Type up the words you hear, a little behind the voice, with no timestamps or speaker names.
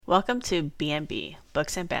Welcome to B&B,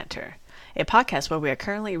 Books and Banter, a podcast where we are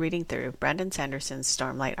currently reading through Brandon Sanderson's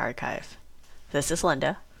Stormlight Archive. This is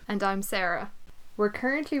Linda. And I'm Sarah. We're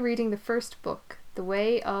currently reading the first book, The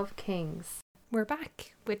Way of Kings. We're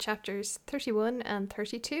back with chapters 31 and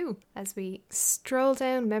 32 as we stroll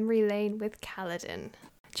down memory lane with Kaladin.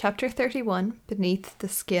 Chapter 31, Beneath the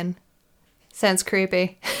Skin. Sounds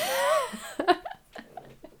creepy.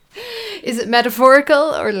 Is it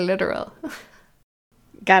metaphorical or literal?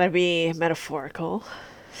 Gotta be metaphorical.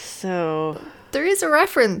 So... there is a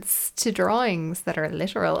reference to drawings that are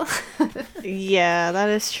literal. yeah, that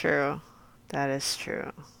is true. That is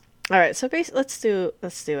true. Alright, so let's do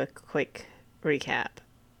a quick recap.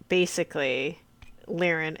 Basically,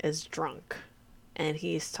 Liren is drunk, and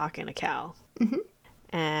he's talking to Cal.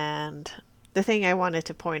 Mm-hmm. And the thing I wanted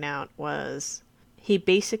to point out was he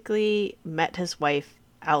basically met his wife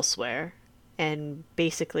elsewhere and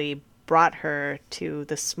basically brought her to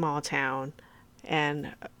the small town,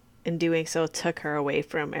 and in doing so took her away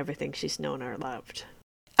from everything she's known or loved.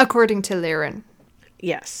 According to Liren.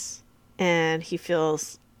 Yes. And he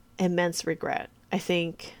feels immense regret. I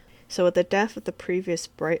think, so with the death of the previous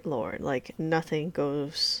Bright Lord, like, nothing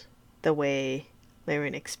goes the way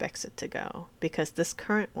Liren expects it to go. Because this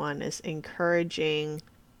current one is encouraging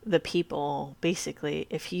the people, basically,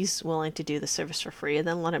 if he's willing to do the service for free,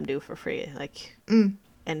 then let him do it for free. Like,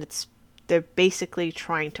 and they're basically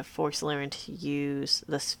trying to force Liren to use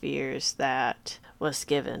the spheres that was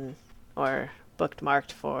given or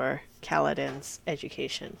bookmarked for Kaladin's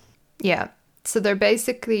education. Yeah. So they're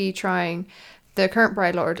basically trying, the current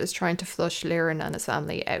Bright Lord is trying to flush Liren and his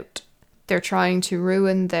family out. They're trying to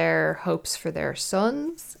ruin their hopes for their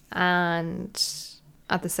sons and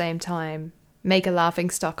at the same time make a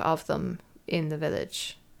laughingstock of them in the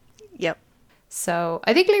village. Yep. So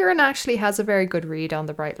I think Liren actually has a very good read on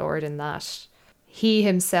the Bright Lord in that he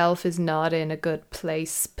himself is not in a good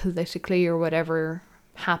place politically or whatever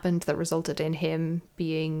happened that resulted in him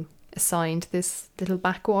being assigned this little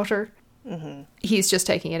backwater. Mm-hmm. He's just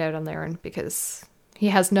taking it out on Liren because he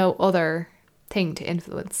has no other thing to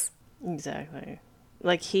influence. Exactly.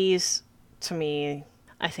 Like, he's, to me,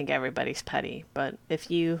 I think everybody's petty, but if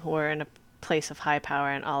you were in a place of high power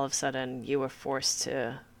and all of a sudden you were forced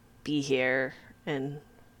to be here in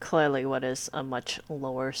clearly what is a much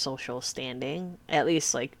lower social standing, at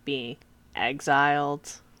least like being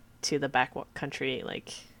exiled to the back country,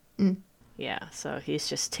 like, yeah, so he's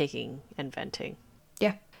just taking and venting.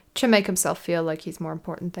 Yeah, to make himself feel like he's more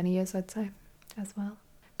important than he is, I'd say, as well.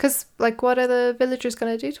 Because, like, what are the villagers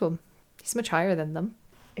going to do to him? He's much higher than them.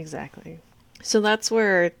 Exactly. So that's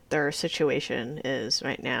where their situation is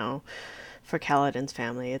right now for Kaladin's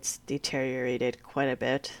family. It's deteriorated quite a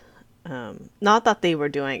bit. Not that they were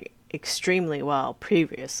doing extremely well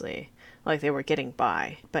previously, like they were getting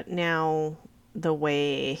by, but now the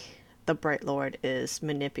way the Bright Lord is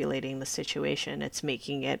manipulating the situation, it's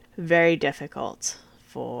making it very difficult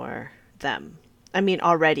for them. I mean,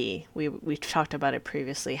 already, we talked about it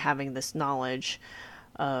previously, having this knowledge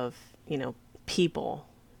of, you know, people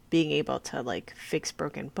being able to, like, fix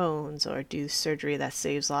broken bones or do surgery that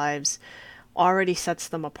saves lives already sets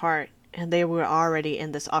them apart. And they were already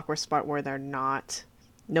in this awkward spot where they're not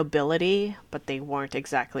nobility, but they weren't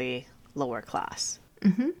exactly lower class.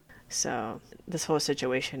 Mm-hmm. So this whole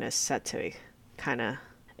situation is set to kind of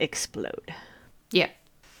explode. Yeah.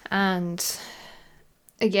 And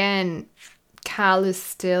again, Cal is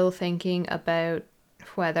still thinking about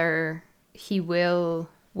whether he will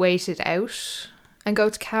wait it out and go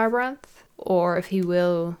to Kharbranth, or if he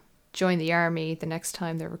will join the army the next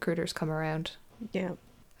time the recruiters come around. Yeah.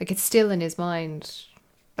 Like, it's still in his mind.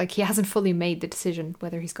 Like, he hasn't fully made the decision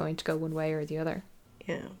whether he's going to go one way or the other.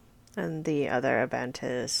 Yeah. And the other event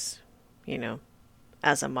is, you know,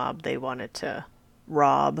 as a mob, they wanted to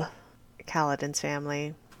rob Kaladin's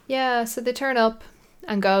family. Yeah, so they turn up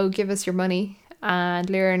and go, give us your money. And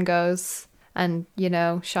Liren goes and, you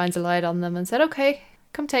know, shines a light on them and said, okay,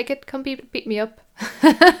 come take it. Come beat me up.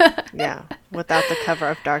 Yeah. Without the cover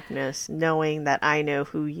of darkness, knowing that I know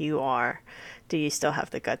who you are, do you still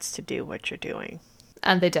have the guts to do what you're doing?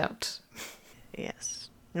 And they don't. Yes.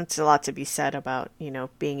 It's a lot to be said about, you know,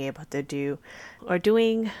 being able to do or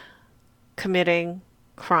committing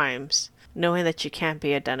crimes, knowing that you can't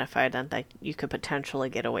be identified and that you could potentially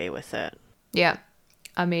get away with it. Yeah.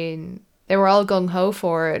 I mean, they were all gung-ho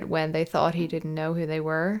for it when they thought he didn't know who they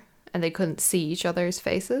were and they couldn't see each other's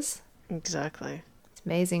faces. Exactly. It's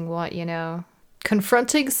amazing what, you know,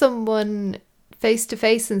 confronting someone face to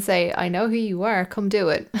face and say, I know who you are, come do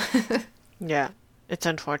it. Yeah, it's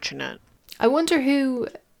unfortunate. I wonder who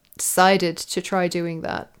decided to try doing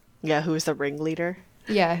that. Yeah, who's the ringleader?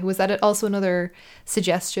 Yeah, was that also another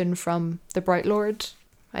suggestion from the Bright Lord?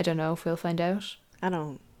 I don't know if we'll find out. I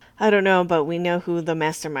don't know, but we know who the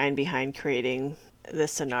mastermind behind creating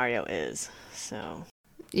this scenario is. So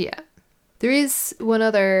Yeah. There is one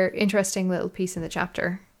other interesting little piece in the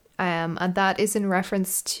chapter, and that is in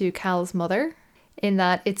reference to Cal's mother, in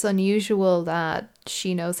that it's unusual that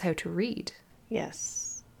she knows how to read.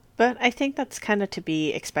 yes, but I think that's kind of to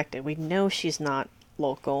be expected. We know she's not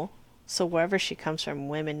local, so wherever she comes from,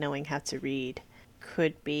 women knowing how to read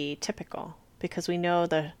could be typical, because we know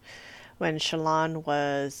when Shallan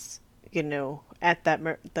was, at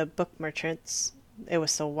the book merchants, it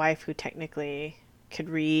was the wife who technically could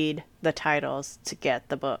read the titles to get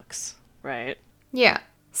the books, right? Yeah.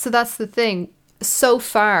 So that's the thing. So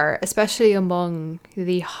far, especially among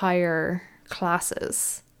the higher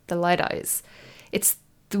classes, the light eyes, it's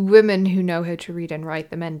the women who know how to read and write,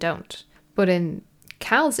 the men don't. But in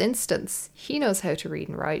Cal's instance, he knows how to read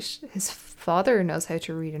and write. His father knows how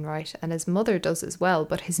to read and write, and his mother does as well.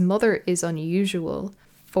 But his mother is unusual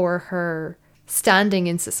for her standing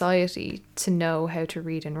in society to know how to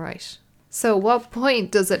read and write. So at what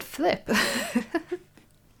point does it flip?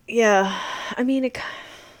 Yeah, I mean,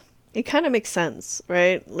 it kind of makes sense,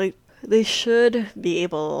 right? Like, they should be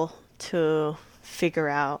able to figure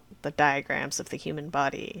out the diagrams of the human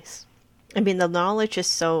bodies. I mean, the knowledge is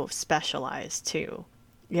so specialized, too.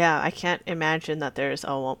 Yeah, I can't imagine that there's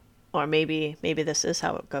or maybe this is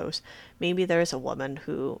how it goes. Maybe there's a woman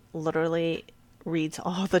who literally reads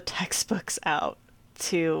all the textbooks out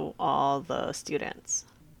to all the students.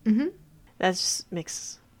 Mm-hmm. That just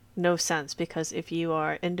makes no sense, because if you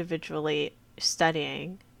are individually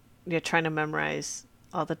studying, you're trying to memorize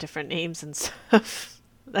all the different names and stuff.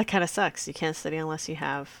 That kind of sucks. You can't study unless you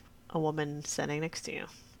have a woman standing next to you.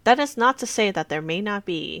 That is not to say that there may not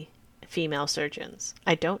be female surgeons.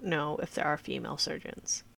 I don't know if there are female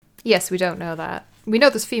surgeons. Yes, we don't know that. We know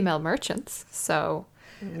there's female merchants, so...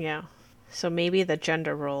 Yeah. So maybe the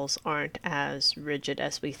gender roles aren't as rigid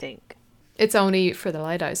as we think. It's only for the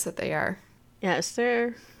light eyes that they are. Yeah, is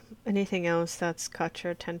there anything else that's caught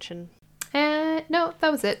your attention? No,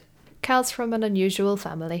 that was it. Cal's from an unusual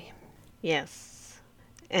family. Yes.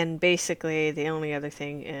 And basically, the only other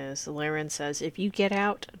thing is Lirin says, if you get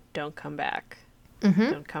out, don't come back.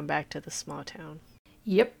 Mm-hmm. Don't come back to the small town.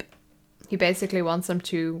 Yep. He basically wants them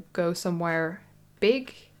to go somewhere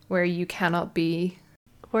big where you cannot be.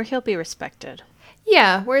 Where he'll be respected.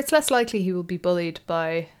 Yeah, where it's less likely he will be bullied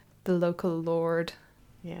by the local lord.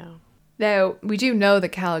 Yeah. Now, we do know that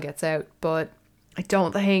Cal gets out, but I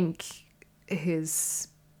don't think his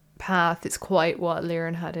path is quite what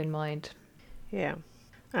Lirin had in mind. Yeah.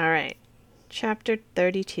 All right. Chapter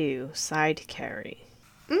 32, Side Carry.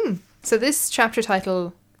 So this chapter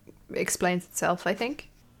title explains itself, I think.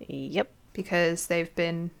 Yep. Because they've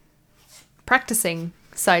been practicing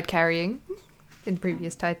side carrying in the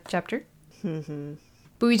previous chapter. Mm-hmm.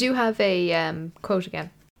 But we do have a quote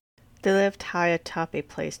again. They lived high atop a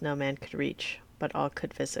place no man could reach, but all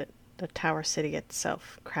could visit. The Tower City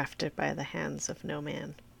itself, crafted by the hands of no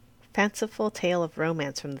man. Fanciful tale of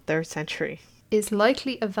romance from the 3rd century. Is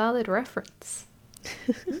likely a valid reference.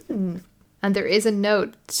 And there is a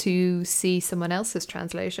note to see someone else's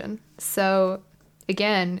translation. So,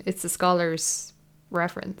 again, it's a scholar's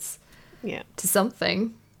reference to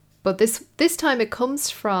something. But this time it comes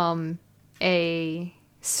from a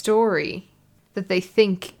story that they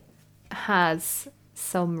think has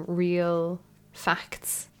some real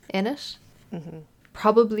facts in it. Mm-hmm.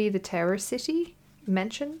 Probably the Tower City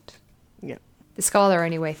mentioned. Yeah. The scholar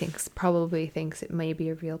anyway probably thinks it may be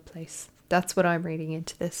a real place. That's what I'm reading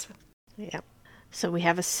into this. Yeah. So we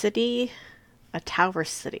have a Tower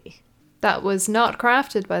City. That was not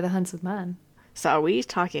crafted by the hands of man. So are we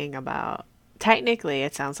talking about, technically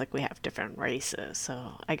it sounds like we have different races,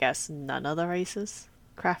 so I guess none of the races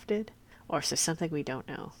crafted? Or is there something we don't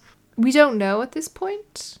know? We don't know at this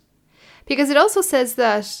point. Because it also says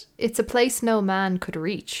that it's a place no man could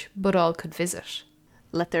reach, but all could visit.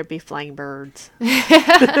 Let there be flying birds.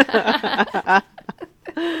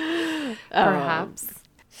 Perhaps.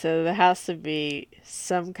 So there has to be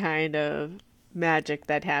some kind of magic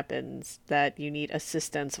that happens that you need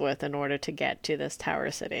assistance with in order to get to this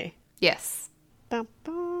Tower City. Yes. Bum,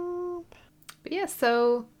 bum. But yeah,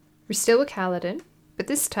 so we're still with Kaladin, but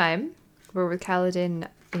this time we're with Kaladin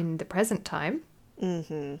in the present time.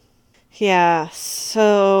 Mm-hmm. Yeah,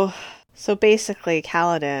 so basically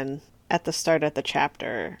Kaladin, at the start of the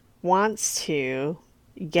chapter, wants to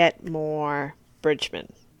get more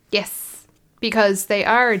bridgemen. Yes, because they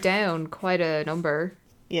are down quite a number.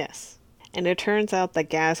 Yes. And it turns out that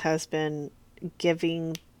Gaz has been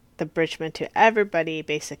giving the bridgeman to everybody,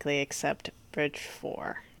 basically, except Bridge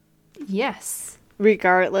 4. Yes.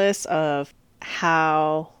 Regardless of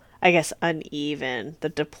how, I guess, uneven the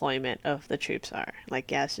deployment of the troops are. Like,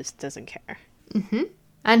 Yaz just doesn't care. Mm-hmm.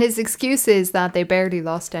 And his excuse is that they barely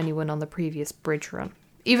lost anyone on the previous bridge run,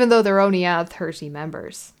 even though they're only at 30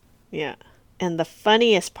 members. Yeah. And the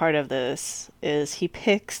funniest part of this is he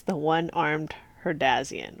picks the one-armed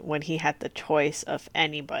Herdazian when he had the choice of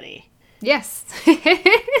anybody. Yes.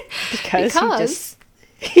 Because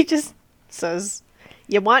he just says,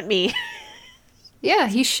 "You want me?" Yeah,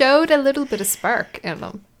 he showed a little bit of spark in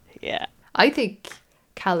them. Yeah. I think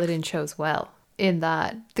Kaladin chose well in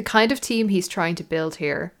that the kind of team he's trying to build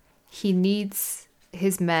here, he needs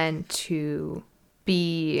his men to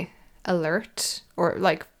be alert, or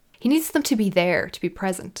like he needs them to be there, to be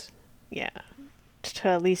present. Yeah. To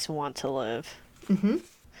at least want to live. Mm-hmm.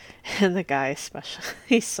 And the guy, special,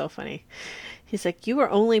 he's so funny. He's like, "You are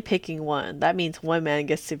only picking one. That means one man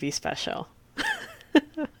gets to be special."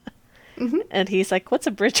 Mm-hmm. And he's like, "What's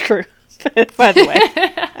a bridge crew?" By the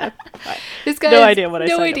way. This guy no idea what I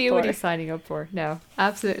no signed idea up what for. he's signing up for. No,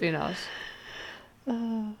 absolutely not.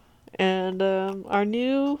 And our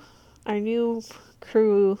new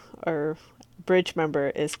crew or bridge member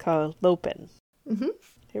is called Lopin. Mm-hmm.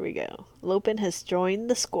 Here we go. Lopin has joined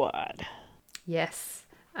the squad. Yes,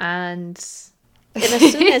 and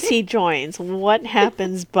as soon as he joins, what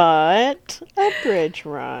happens but a bridge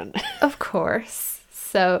run? Of course.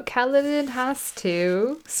 So Kaladin has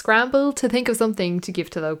to scramble to think of something to give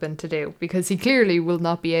to Lopin to do, because he clearly will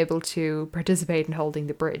not be able to participate in holding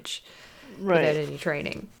the bridge without any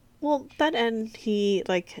training. Well, that end he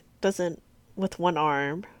doesn't with one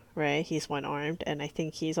arm, right? He's one-armed, and I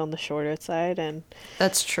think he's on the shorter side, and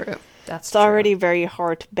that's true. It's already very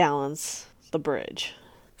hard to balance the bridge.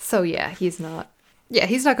 So yeah, he's not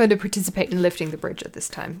going to participate in lifting the bridge at this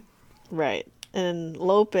time. Right. And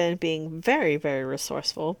Lopin, being very, very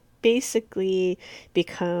resourceful, basically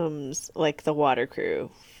becomes like the water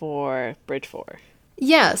crew for Bridge 4.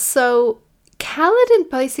 Yeah, so Kaladin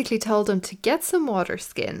basically told him to get some water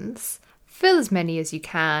skins, fill as many as you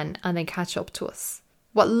can, and then catch up to us.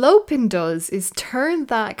 What Lopin does is turn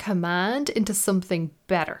that command into something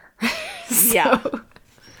better. Yeah.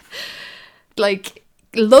 Like,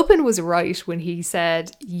 Lopin was right when he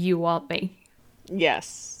said, "You want me."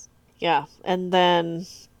 Yes. Yeah. And then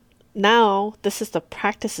now the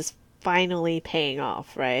practice is finally paying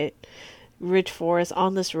off, right? Bridge 4 is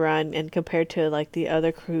on this run, and compared to like the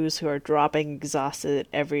other crews who are dropping exhausted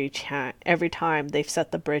every time they've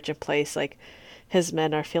set the bridge in place, like his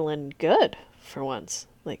men are feeling good for once.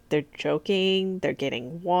 Like they're joking, they're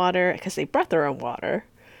getting water because they brought their own water.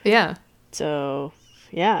 Yeah. So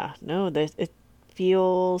yeah, no, it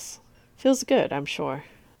feels good, I'm sure.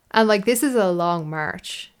 And like this is a long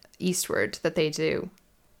march eastward that they do.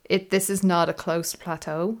 This is not a close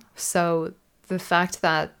plateau, so the fact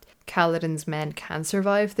that Kaladin's men can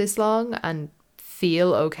survive this long and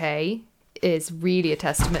feel okay is really a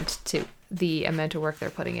testament to the amount of work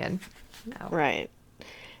they're putting in now. Right.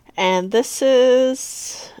 And this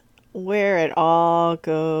is where it all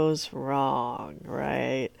goes wrong,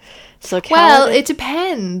 right? So Well, it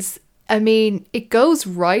depends. I mean, it goes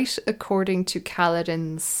right according to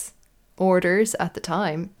Kaladin's orders at the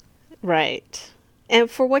time. Right. And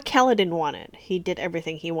for what Kaladin wanted, he did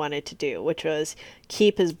everything he wanted to do, which was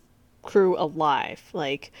keep his crew alive.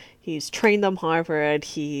 Like, he's trained them hard,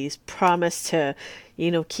 he's promised to,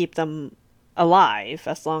 keep them alive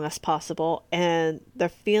as long as possible, and they're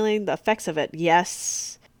feeling the effects of it.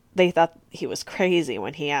 Yes, they thought he was crazy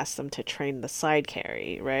when he asked them to train the side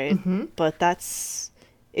carry, right? Mm-hmm. But that's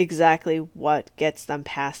exactly what gets them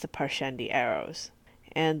past the Parshendi arrows.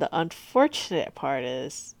 And the unfortunate part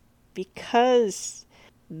is, because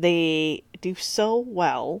they do so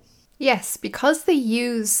well. Yes, because they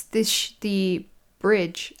use the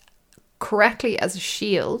bridge correctly as a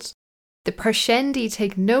shield, the Parshendi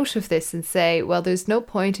take note of this and say, well, there's no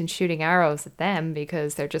point in shooting arrows at them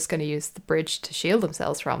because they're just going to use the bridge to shield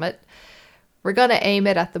themselves from it. We're going to aim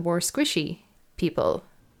it at the more squishy people.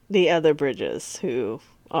 The other bridges who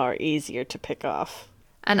are easier to pick off.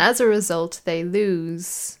 And as a result, they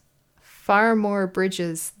lose far more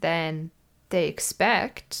bridges than they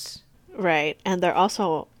expect. Right. And they're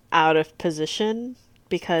also out of position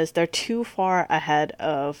because they're too far ahead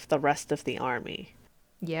of the rest of the army.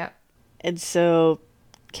 Yeah. And so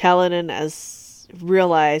Kaladin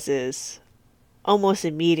realizes almost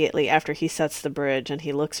immediately after he sets the bridge and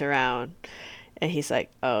he looks around and he's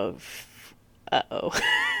like, uh-oh. Uh-oh.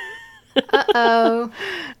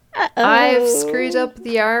 I've screwed up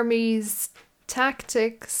the army's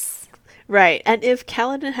tactics. Right. And if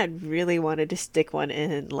Kaladin had really wanted to stick one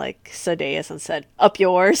in like Sadeas and said, up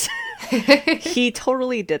yours, he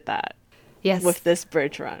totally did that Yes. with this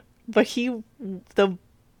bridge run. But the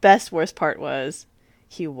best worst part was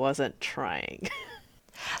he wasn't trying.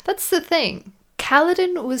 That's the thing.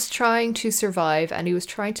 Kaladin was trying to survive and he was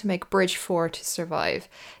trying to make Bridge 4 to survive.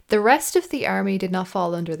 The rest of the army did not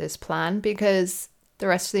fall under this plan because the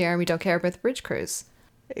rest of the army don't care about the bridge crews.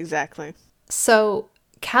 Exactly. So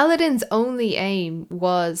Kaladin's only aim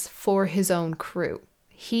was for his own crew.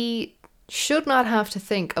 He should not have to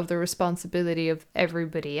think of the responsibility of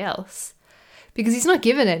everybody else because he's not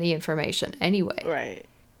given any information anyway. Right.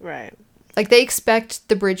 Right. Like, they expect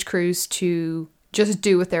the bridge crews to just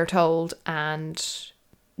do what they're told and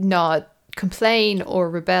not complain or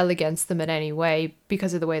rebel against them in any way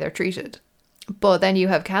because of the way they're treated. But then you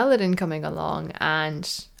have Kaladin coming along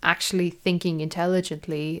and actually thinking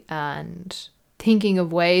intelligently and thinking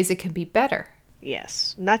of ways it can be better.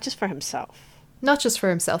 Yes. Not just for himself. Not just for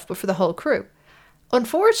himself, but for the whole crew.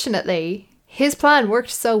 Unfortunately, his plan worked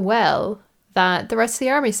so well that the rest of the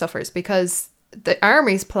army suffers because the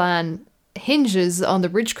army's plan hinges on the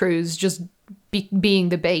bridge crews just being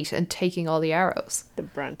the bait and taking all the arrows. The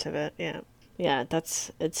brunt of it, yeah. Yeah,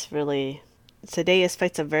 it's really... Sadeas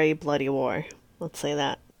fights a very bloody war. Let's say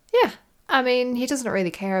that. Yeah. I mean, he doesn't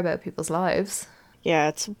really care about people's lives.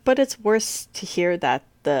 Yeah, but it's worse to hear that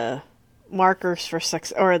the markers for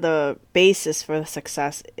success, or the basis for the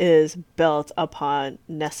success, is built upon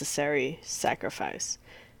necessary sacrifice.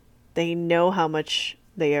 They know how much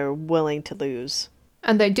they are willing to lose.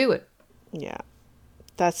 And they do it. Yeah.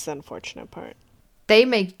 That's the unfortunate part. They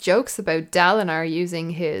make jokes about Dalinar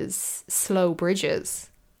using his slow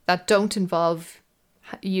bridges that don't involve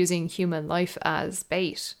using human life as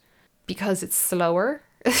bait because it's slower.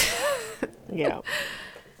 Yeah.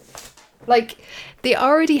 Like, they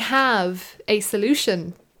already have a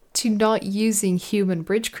solution to not using human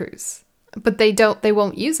bridge crews, but they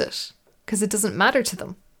won't use it because it doesn't matter to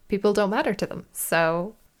them. People don't matter to them.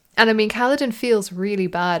 So, and I mean, Kaladin feels really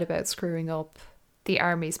bad about screwing up the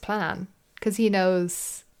army's plan because he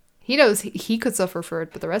knows he could suffer for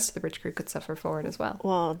it, but the rest of the bridge crew could suffer for it as well.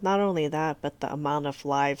 Well, not only that, but the amount of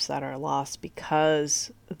lives that are lost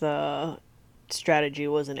because the strategy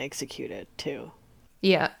wasn't executed too.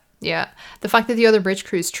 Yeah. The fact that the other bridge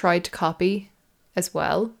crews tried to copy as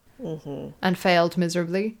well and failed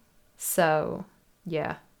miserably. So,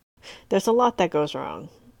 yeah. There's a lot that goes wrong.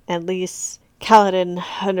 At least Kaladin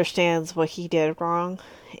understands what he did wrong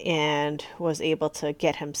and was able to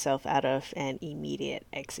get himself out of an immediate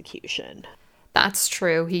execution. That's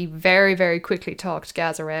true. He very, very quickly talked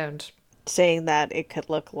Gaz around, saying that it could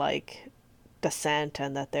look like dissent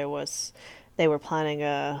and that they were planning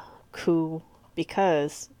a coup,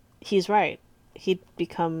 because he's right. He'd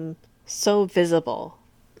become so visible.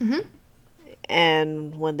 Mm-hmm.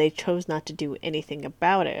 And when they chose not to do anything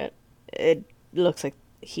about it, it looks like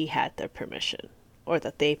he had their permission, or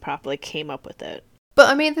that they probably came up with it. But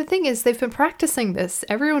I mean, the thing is, they've been practicing this.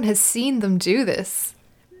 Everyone has seen them do this.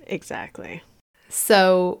 Exactly.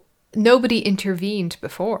 So nobody intervened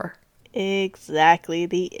before. Exactly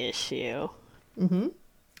the issue. Mm-hmm.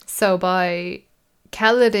 So by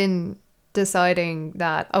Kaladin deciding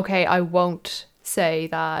that, okay, I won't say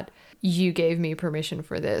that you gave me permission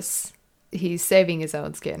for this, he's saving his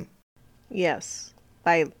own skin. Yes.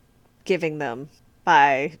 By saving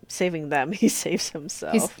them, he saves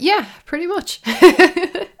himself. Yeah, pretty much.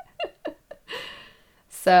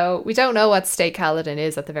 So we don't know what state Kaladin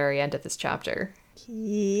is at the very end of this chapter.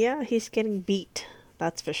 Yeah, he's getting beat.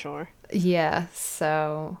 That's for sure. Yeah,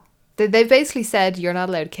 so they basically said you're not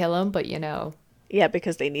allowed to kill him, but you know. Yeah,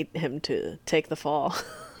 because they need him to take the fall.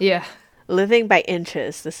 Yeah. Living by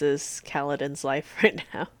inches, this is Kaladin's life right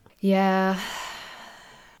now. Yeah.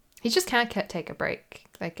 He just can't take a break.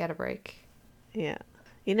 Like, get a break. Yeah.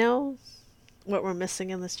 You know what we're missing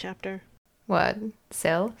in this chapter? What?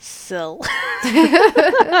 Syl? Syl.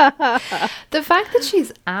 The fact that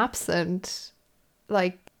she's absent,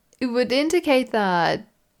 like, it would indicate that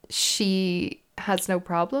she has no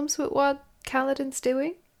problems with what Kaladin's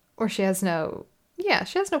doing. Or she has no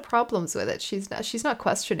problems with it. She's not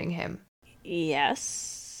questioning him.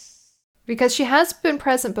 Yes. Because she has been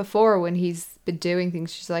present before when he's been doing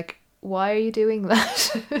things. She's like, why are you doing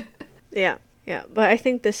that? Yeah. But I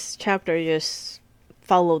think this chapter just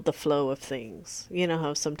followed the flow of things. You know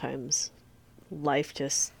how sometimes life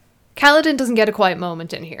just... Kaladin doesn't get a quiet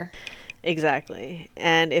moment in here. Exactly.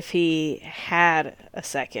 And if he had a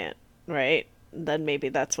second, right, then maybe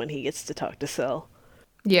that's when he gets to talk to Syl.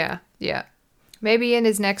 Yeah. Maybe in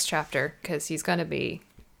his next chapter, because he's going to be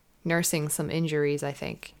nursing some injuries, I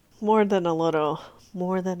think. more than a little.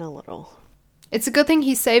 More than a little. It's a good thing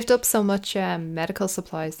he saved up so much medical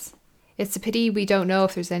supplies. It's a pity we don't know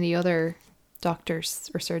if there's any other doctors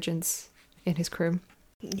or surgeons in his crew.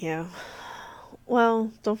 Yeah.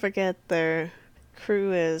 Well, don't forget their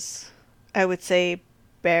crew is, I would say,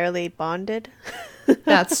 barely bonded.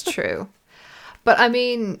 That's true. But I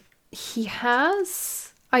mean, he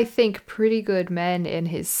has, I think, pretty good men in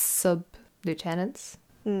his sub-lieutenants.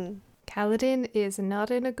 Kaladin is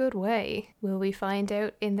not in a good way. Will we find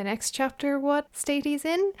out in the next chapter what state he's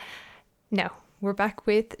in? No. We're back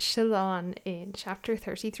with Shallan in chapter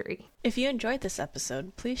 33. If you enjoyed this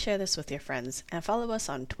episode, please share this with your friends and follow us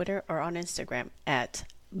on Twitter or on Instagram at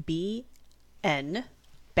BN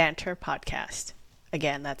Banter Podcast.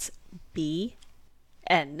 Again, that's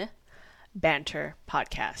BN Banter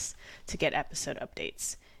Podcast to get episode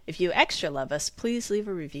updates. If you extra love us, please leave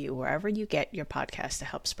a review wherever you get your podcast to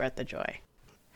help spread the joy.